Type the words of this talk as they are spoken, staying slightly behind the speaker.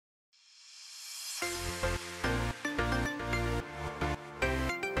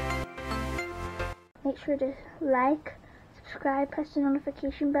make sure to like, subscribe, press the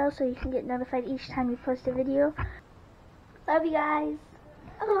notification bell so you can get notified each time we post a video. Love you guys.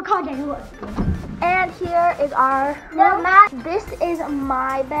 Oh, God, Daddy, look. And here is our room. This is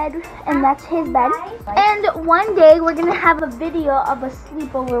my bed, and that's his bed. And one day we're gonna have a video of a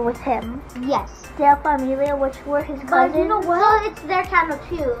sleepover with him. Yes. Dale Familia, which were his cousins. But you know what? So it's their channel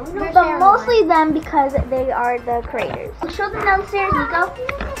too. But mostly them because they are the creators. Show them downstairs, Nico.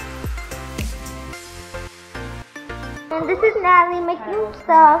 And this is Natalie making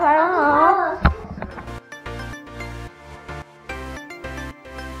stuff. I don't know.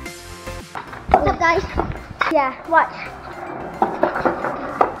 What's up, guys? Yeah, watch.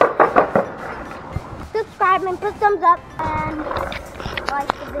 Subscribe and put thumbs up and like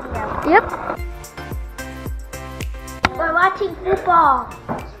the video. Yep. We're watching football.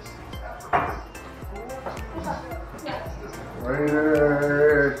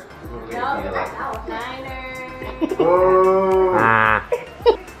 Raiders. Niners. Oh.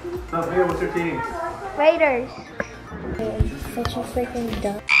 Sophia, what's your team? Raiders. Such a freaking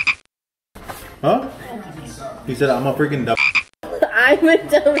dumb. Huh? He said I'm a freaking dumb. I'm a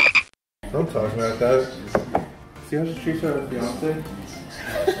dumb. Don't talk about that. See how she treats her fiance?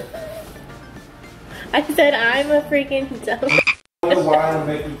 I said I'm a freaking dumb. I don't know why I'm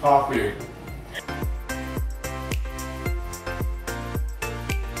making coffee.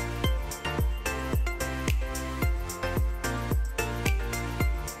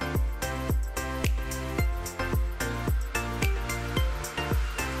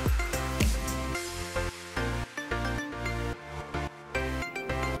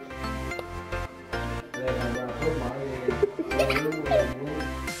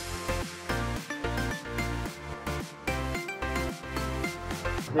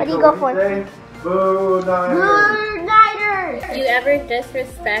 What do you go for? Boo Niners! Boo Niners! You ever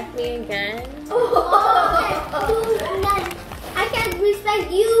disrespect me again? I can't respect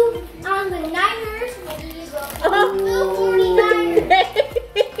you on the Niners. Boo 49ers.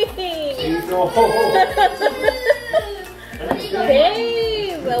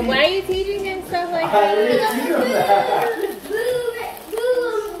 Babe, why are you teaching him stuff like that?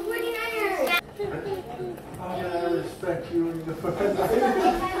 Respect you.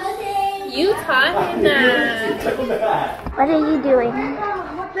 You taught him that. What are you doing?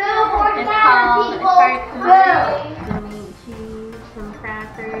 It's called some meat cheese, some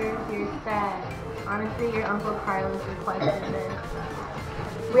crackers, you're set. Honestly, your Uncle Carlos requested this.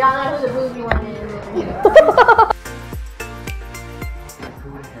 We all know who the bougie one is.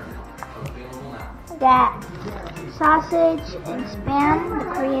 Got sausage and spam, the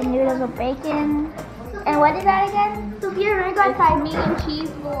Korean noodles with bacon. And what is that again? Sophia, we're going to try meat and cheese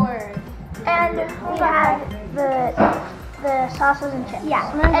board. And we had the sauces and chips.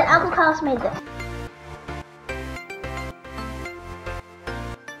 Yeah. And Uncle Carlos made this.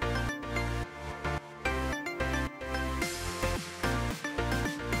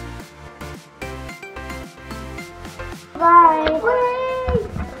 Bye.